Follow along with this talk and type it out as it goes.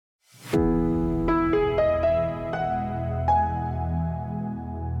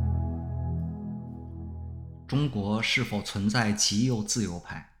中国是否存在极右自由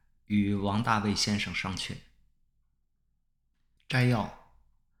派？与王大卫先生商榷。摘要：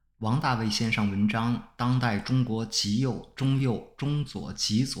王大卫先生文章《当代中国极右、中右、中左、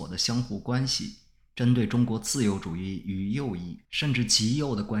极左的相互关系》，针对中国自由主义与右翼甚至极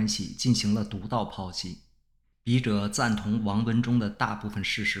右的关系进行了独到剖析。笔者赞同王文中的大部分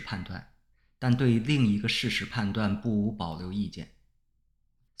事实判断，但对另一个事实判断不无保留意见。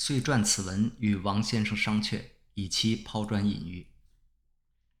遂撰此文与王先生商榷，以期抛砖引玉。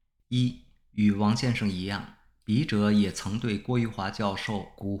一，与王先生一样，笔者也曾对郭玉华教授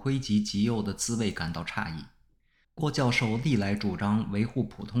骨灰级极右的滋味感到诧异。郭教授历来主张维护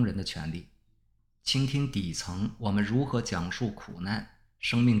普通人的权利，倾听底层我们如何讲述苦难、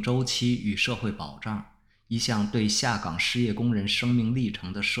生命周期与社会保障，一项对下岗失业工人生命历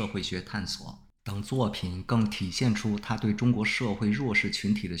程的社会学探索等作品，更体现出他对中国社会弱势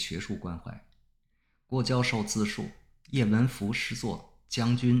群体的学术关怀。郭教授自述叶文福诗作《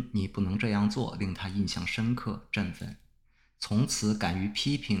将军，你不能这样做》令他印象深刻、振奋，从此敢于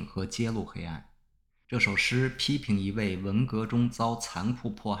批评和揭露黑暗。这首诗批评一位文革中遭残酷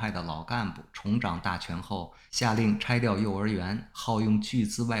迫害的老干部重掌大权后，下令拆掉幼儿园，耗用巨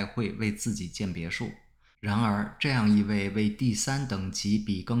资外汇为自己建别墅。然而，这样一位为第三等级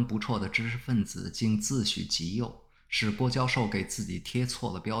笔耕不辍的知识分子竟自诩极右，是郭教授给自己贴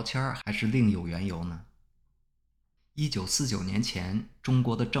错了标签，还是另有缘由呢？1949年前，中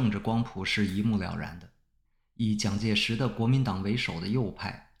国的政治光谱是一目了然的，以蒋介石的国民党为首的右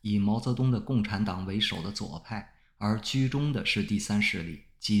派，以毛泽东的共产党为首的左派，而居中的是第三势力，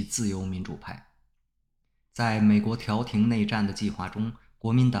即自由民主派。在美国调停内战的计划中，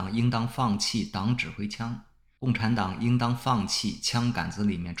国民党应当放弃党指挥枪，共产党应当放弃枪杆子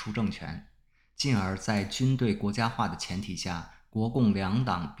里面出政权，进而在军队国家化的前提下，国共两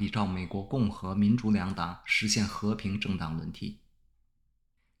党比照美国共和民主两党实现和平政党轮替。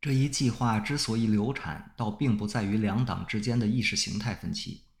这一计划之所以流产，倒并不在于两党之间的意识形态分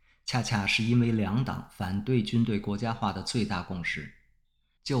歧，恰恰是因为两党反对军队国家化的最大共识。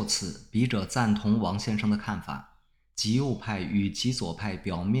就此，笔者赞同王先生的看法，极右派与极左派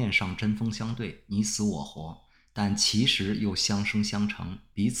表面上针锋相对，你死我活，但其实又相生相成，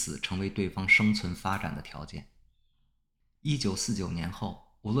彼此成为对方生存发展的条件。1949年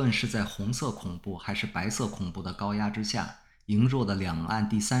后，无论是在红色恐怖还是白色恐怖的高压之下，羸弱的两岸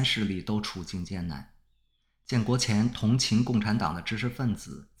第三势力都处境艰难。建国前同情共产党的知识分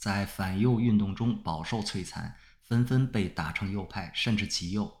子在反右运动中饱受摧残，纷纷被打成右派，甚至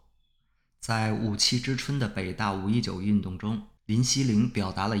极右。在57之春的北大519运动中，林希龄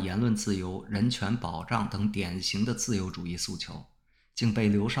表达了言论自由、人权保障等典型的自由主义诉求，竟被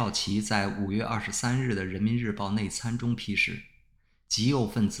刘少奇在5月23日的人民日报内参中批示，极右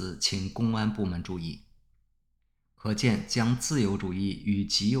分子请公安部门注意。可见将自由主义与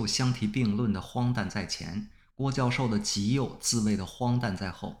极右相提并论的荒诞在前，郭教授的极右自谓的荒诞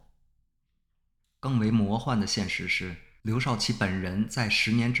在后。更为魔幻的现实是，刘少奇本人在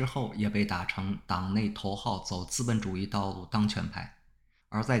10年之后也被打成党内头号走资本主义道路当权派，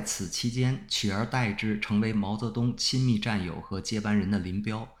而在此期间取而代之成为毛泽东亲密战友和接班人的林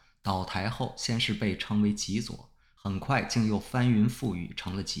彪，倒台后先是被称为极左，很快竟又翻云覆雨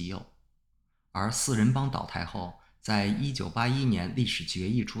成了极右。而四人帮倒台后，在1981年历史决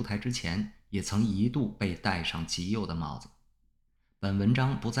议出台之前，也曾一度被戴上极右的帽子。本文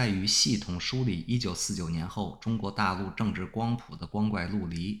章不在于系统梳理1949年后中国大陆政治光谱的光怪陆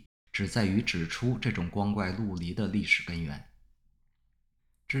离，只在于指出这种光怪陆离的历史根源。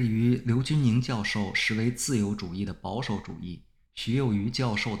至于刘军宁教授实为自由主义的保守主义，徐幼瑜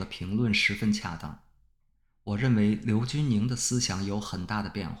教授的评论十分恰当。我认为刘军宁的思想有很大的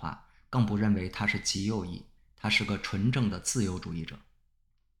变化，更不认为他是极右翼，他是个纯正的自由主义者。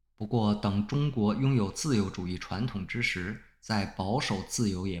不过等中国拥有自由主义传统之时，再保守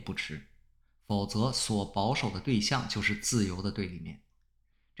自由也不迟，否则所保守的对象就是自由的对立面，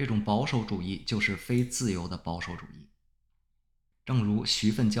这种保守主义就是非自由的保守主义。正如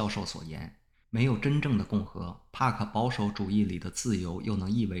徐奋教授所言，没有真正的共和，帕克保守主义里的自由又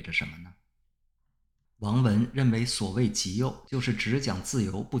能意味着什么呢？王文认为所谓极右，就是只讲自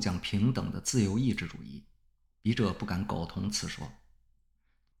由不讲平等的自由意志主义，笔者不敢苟同此说。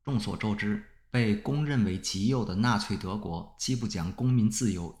众所周知，被公认为极右的纳粹德国既不讲公民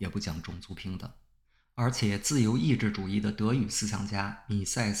自由，也不讲种族平等，而且自由意志主义的德语思想家米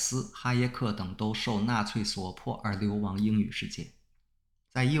塞斯、哈耶克等都受纳粹所迫而流亡英语世界。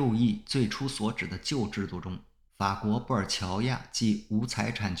在右翼最初所指的旧制度中，法国布尔乔亚既无财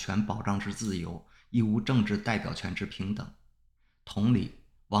产权保障之自由，亦无政治代表权之平等。同理，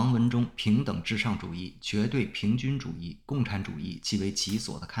王文中平等至上主义、绝对平均主义、共产主义即为极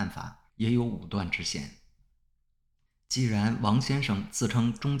左的看法也有武断之嫌。既然王先生自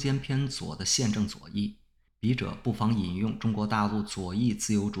称中间偏左的宪政左翼，笔者不妨引用中国大陆左翼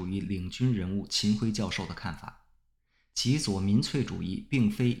自由主义领军人物秦晖教授的看法：极左民粹主义并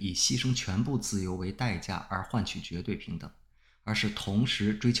非以牺牲全部自由为代价而换取绝对平等，而是同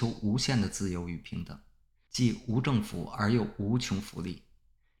时追求无限的自由与平等，即无政府而又无穷福利。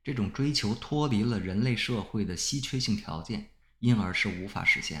这种追求脱离了人类社会的稀缺性条件，因而是无法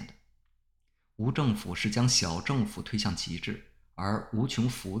实现的。无政府是将小政府推向极致，而无穷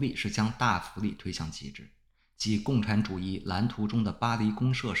福利是将大福利推向极致，即共产主义蓝图中的巴黎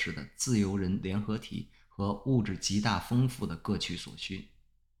公社式的自由人联合体和物质极大丰富的各取所需。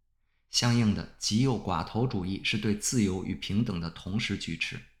相应的，极右寡头主义是对自由与平等的同时举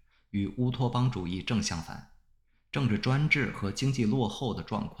持，与乌托邦主义正相反。政治专制和经济落后的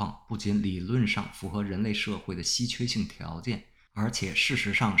状况不仅理论上符合人类社会的稀缺性条件，而且事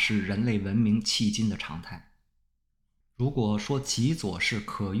实上是人类文明迄今的常态。如果说极左是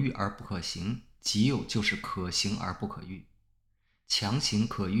可遇而不可行，极右就是可行而不可遇。强行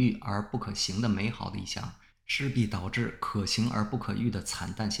可遇而不可行的美好理想，势必导致可行而不可遇的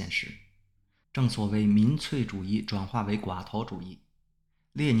惨淡现实。正所谓民粹主义转化为寡头主义。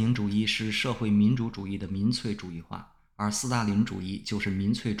列宁主义是社会民主主义的民粹主义化，而斯大林主义就是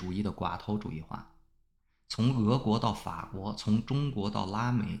民粹主义的寡头主义化。从俄国到法国，从中国到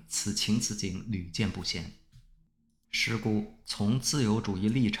拉美，此情此景屡见不鲜。是故，从自由主义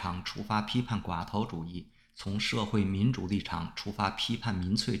立场出发批判寡头主义，从社会民主立场出发批判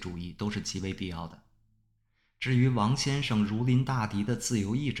民粹主义，都是极为必要的。至于王先生如临大敌的自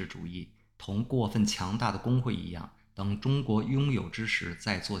由意志主义，同过分强大的工会一样，等中国拥有之时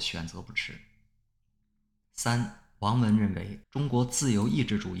再做选择不迟。3. 王文认为，中国自由意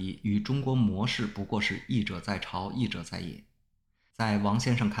志主义与中国模式不过是义者在朝，义者在野。在王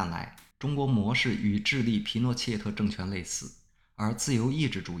先生看来，中国模式与智利皮诺切特政权类似，而自由意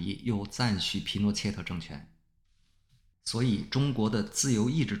志主义又赞许皮诺切特政权。所以，中国的自由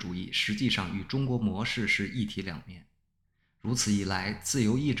意志主义实际上与中国模式是一体两面。如此一来，自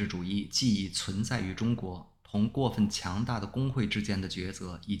由意志主义既已存在于中国，同过分强大的工会之间的抉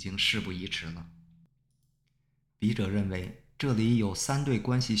择已经事不宜迟了。笔者认为，这里有3对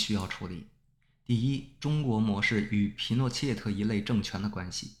关系需要处理：第一，中国模式与皮诺切特一类政权的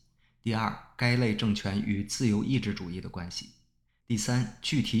关系；第二，该类政权与自由意志主义的关系；第三，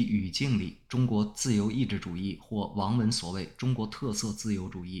具体语境里中国自由意志主义或王文所谓中国特色自由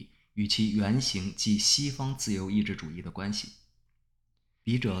主义与其原型即西方自由意志主义的关系。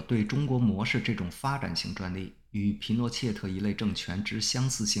笔者对中国模式这种发展性专利与皮诺切特一类政权之相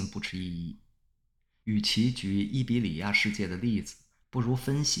似性不持异议。与其举伊比里亚世界的例子，不如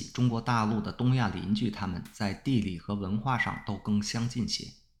分析中国大陆的东亚邻居，他们在地理和文化上都更相近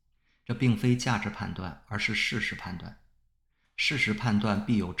些。这并非价值判断，而是事实判断。事实判断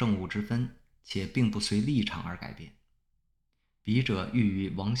必有正误之分，且并不随立场而改变。笔者欲与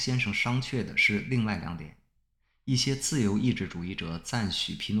王先生商榷的是另外2点：一些自由意志主义者赞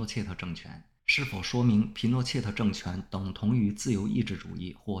许皮诺切特政权，是否说明皮诺切特政权等同于自由意志主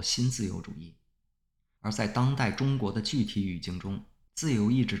义或新自由主义？而在当代中国的具体语境中，自由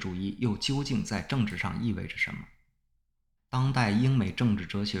意志主义又究竟在政治上意味着什么？当代英美政治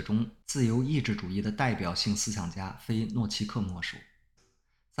哲学中，自由意志主义的代表性思想家非诺奇克莫属。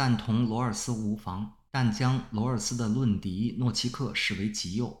赞同罗尔斯无妨，但将罗尔斯的论敌诺奇克视为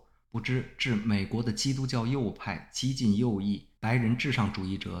极右，不知置美国的基督教右派、激进右翼、白人至上主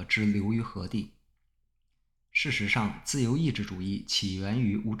义者之流于何地？事实上，自由意志主义起源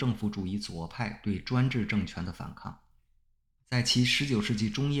于无政府主义左派对专制政权的反抗，在其19世纪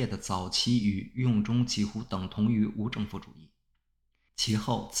中叶的早期与用中几乎等同于无政府主义。其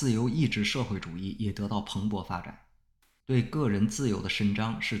后，自由意志社会主义也得到蓬勃发展。对个人自由的伸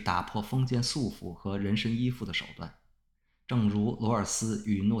张是打破封建束缚和人身依附的手段。正如罗尔斯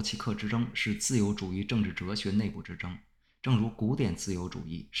与诺奇克之争是自由主义政治哲学内部之争，正如古典自由主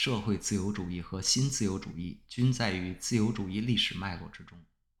义、社会自由主义和新自由主义均在于自由主义历史脉络之中。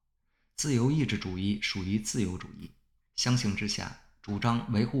自由意志主义属于自由主义，相形之下，主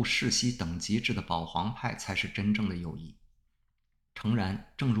张维护世袭等级制的保皇派才是真正的右翼。诚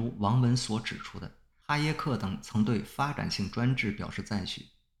然，正如王文所指出的，哈耶克等曾对发展性专制表示赞许，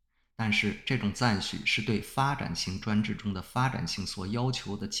但是这种赞许是对发展性专制中的发展性所要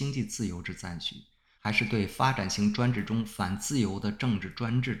求的经济自由之赞许，还是对发展性专制中反自由的政治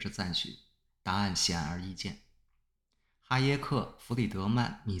专制之赞许？答案显而易见。哈耶克、弗里德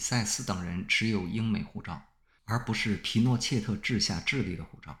曼、米塞斯等人持有英美护照，而不是皮诺切特治下智力的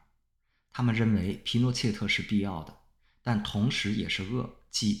护照。他们认为皮诺切特是必要的，但同时也是恶，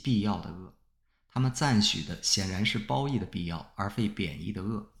即必要的恶。他们赞许的显然是褒义的必要，而非贬义的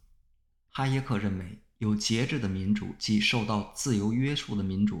恶。哈耶克认为，有节制的民主，即受到自由约束的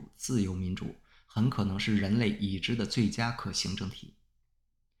民主，自由民主，很可能是人类已知的最佳可行政体。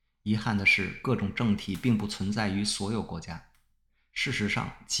遗憾的是，各种政体并不存在于所有国家。事实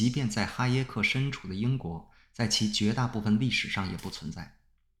上，即便在哈耶克身处的英国，在其绝大部分历史上也不存在。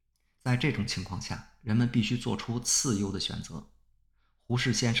在这种情况下，人们必须做出次优的选择。胡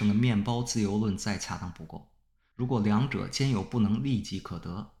适先生的面包自由论再恰当不过。如果两者兼有不能立即可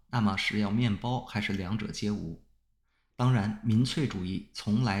得，那么是要面包还是两者皆无？当然，民粹主义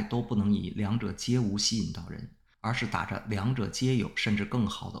从来都不能以两者皆无吸引到人，而是打着两者皆有甚至更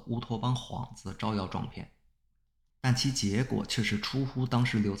好的乌托邦幌子招摇撞骗。但其结果却是出乎当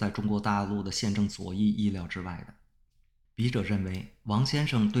时留在中国大陆的宪政左翼意料之外的。笔者认为，王先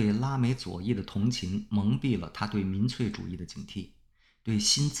生对拉美左翼的同情蒙蔽了他对民粹主义的警惕，对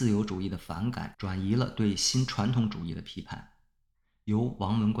新自由主义的反感转移了对新传统主义的批判。由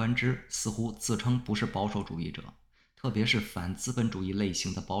王文观之，似乎自称不是保守主义者，特别是反资本主义类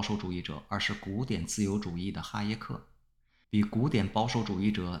型的保守主义者，而是古典自由主义的哈耶克，比古典保守主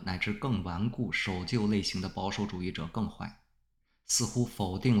义者乃至更顽固守旧类型的保守主义者更坏。似乎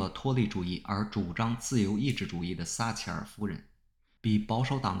否定了托利主义而主张自由意志主义的撒切尔夫人，比保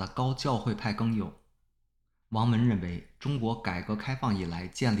守党的高教会派更右。王文认为，中国改革开放以来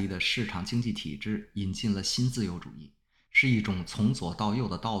建立的市场经济体制引进了新自由主义，是一种从左到右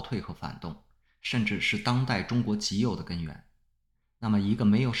的倒退和反动，甚至是当代中国极右的根源。那么，一个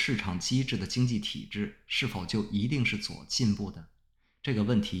没有市场机制的经济体制是否就一定是左进步的？这个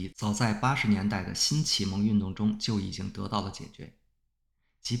问题早在80年代的新启蒙运动中就已经得到了解决。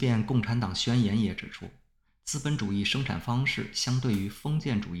即便共产党宣言也指出，资本主义生产方式相对于封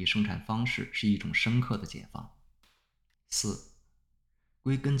建主义生产方式是一种深刻的解放。4.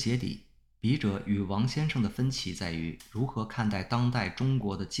 归根结底，笔者与王先生的分歧在于如何看待当代中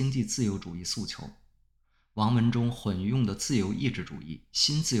国的经济自由主义诉求。王文中混用的自由意志主义、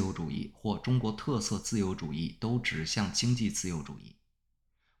新自由主义或中国特色自由主义都指向经济自由主义。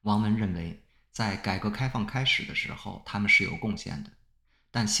王文认为，在改革开放开始的时候，他们是有贡献的，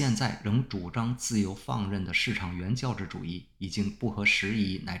但现在仍主张自由放任的市场原教旨主义已经不合时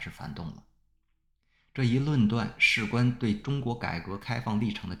宜乃至反动了。这一论断事关对中国改革开放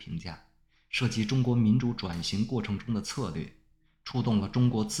历程的评价，涉及中国民主转型过程中的策略，触动了中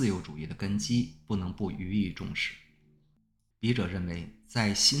国自由主义的根基，不能不予以重视。笔者认为，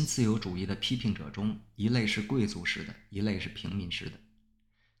在新自由主义的批评者中，一类是贵族式的，一类是平民式的。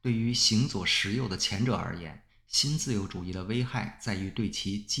对于行左实右的前者而言，新自由主义的危害在于对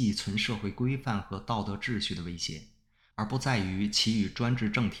其寄存社会规范和道德秩序的威胁，而不在于其与专制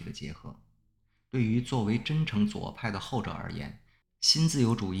政体的结合。对于作为真诚左派的后者而言，新自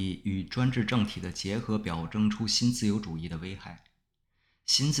由主义与专制政体的结合表征出新自由主义的危害。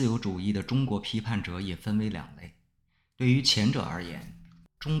新自由主义的中国批判者也分为两类。对于前者而言，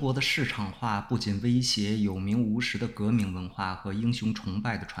中国的市场化不仅威胁有名无实的革命文化和英雄崇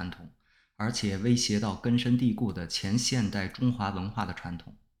拜的传统，而且威胁到根深蒂固的前现代中华文化的传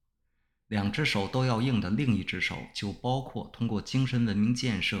统。两只手都要硬的另一只手就包括通过精神文明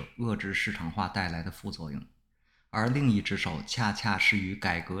建设遏制市场化带来的副作用，而另一只手恰恰是与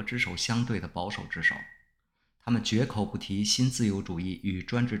改革之手相对的保守之手。他们绝口不提新自由主义与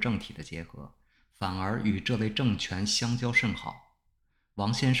专制政体的结合，反而与这类政权相交甚好。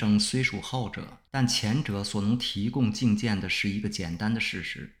王先生虽属后者，但前者所能提供境见的是一个简单的事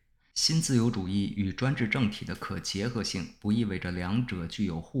实：新自由主义与专制政体的可结合性不意味着两者具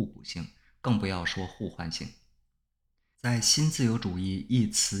有互补性，更不要说互换性。在新自由主义一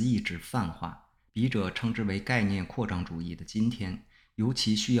词一指泛化，笔者称之为概念扩张主义的今天，尤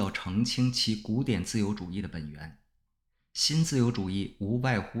其需要澄清其古典自由主义的本源。新自由主义无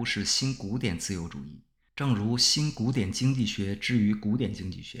外乎是新古典自由主义，正如新古典经济学之于古典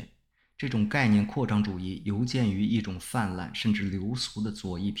经济学。这种概念扩张主义尤见于一种泛滥甚至流俗的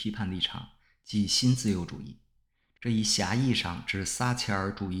左翼批判立场，即新自由主义。这一狭义上指撒切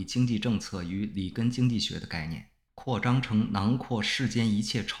尔主义经济政策与里根经济学的概念，扩张成囊括世间一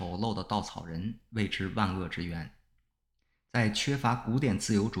切丑陋的稻草人，谓之万恶之源。在缺乏古典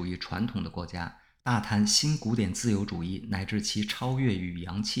自由主义传统的国家，大谈新古典自由主义乃至其超越与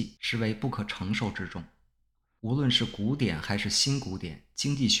扬弃，实为不可承受之重。无论是古典还是新古典，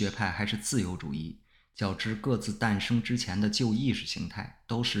经济学派还是自由主义，较之各自诞生之前的旧意识形态，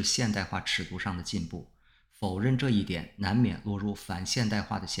都是现代化尺度上的进步。否认这一点，难免落入反现代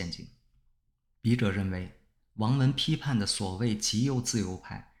化的陷阱。笔者认为，王文批判的所谓极右自由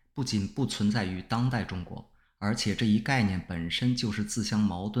派，不仅不存在于当代中国，而且这一概念本身就是自相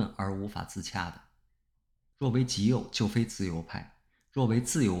矛盾而无法自洽的。若为极右，就非自由派；若为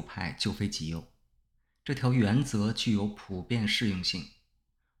自由派，就非极右。这条原则具有普遍适用性。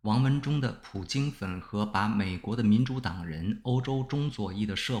王文中的普京粉和把美国的民主党人、欧洲中左翼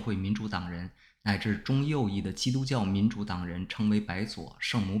的社会民主党人乃至中右翼的基督教民主党人称为白左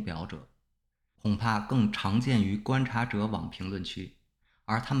圣母婊者，恐怕更常见于观察者网评论区，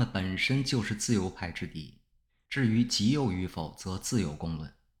而他们本身就是自由派之敌。至于极右与否，则自有公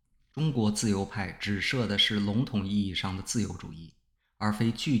论。中国自由派指涉的是笼统意义上的自由主义，而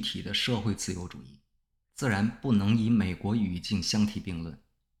非具体的社会自由主义，自然不能以美国语境相提并论。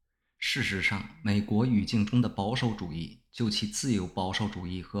事实上，美国语境中的保守主义，就其自由保守主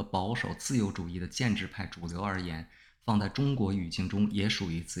义和保守自由主义的建制派主流而言，放在中国语境中也属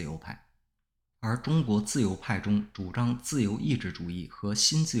于自由派。而中国自由派中主张自由意志主义和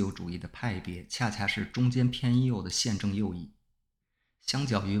新自由主义的派别，恰恰是中间偏右的宪政右翼。相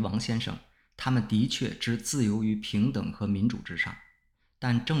较于王先生，他们的确置自由于平等和民主之上，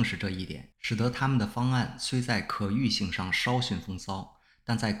但正是这一点，使得他们的方案虽在可遇性上稍逊风骚，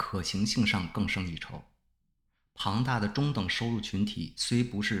但在可行性上更胜一筹。庞大的中等收入群体虽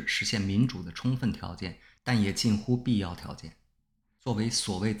不是实现民主的充分条件，但也近乎必要条件。作为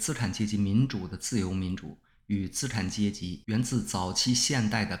所谓资产阶级民主的自由民主，与资产阶级源自早期现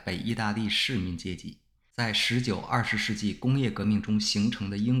代的北意大利市民阶级，在19、20世纪工业革命中形成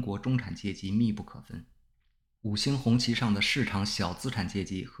的英国中产阶级密不可分。五星红旗上的市场小资产阶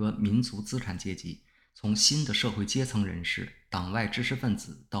级和民族资产阶级，从新的社会阶层人士、党外知识分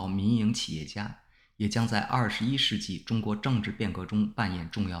子到民营企业家，也将在21世纪中国政治变革中扮演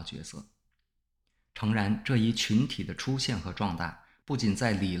重要角色。诚然，这一群体的出现和壮大，不仅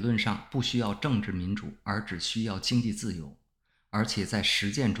在理论上不需要政治民主，而只需要经济自由，而且在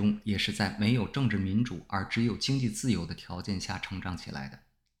实践中也是在没有政治民主而只有经济自由的条件下成长起来的。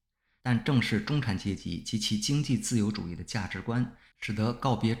但正是中产阶级及其经济自由主义的价值观，使得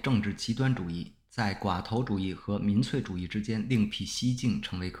告别政治极端主义，在寡头主义和民粹主义之间另辟蹊径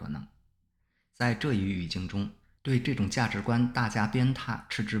成为可能。在这一语境中，对这种价值观大加鞭挞，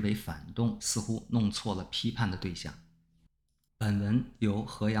斥之为反动，似乎弄错了批判的对象。本文由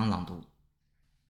何杨朗读。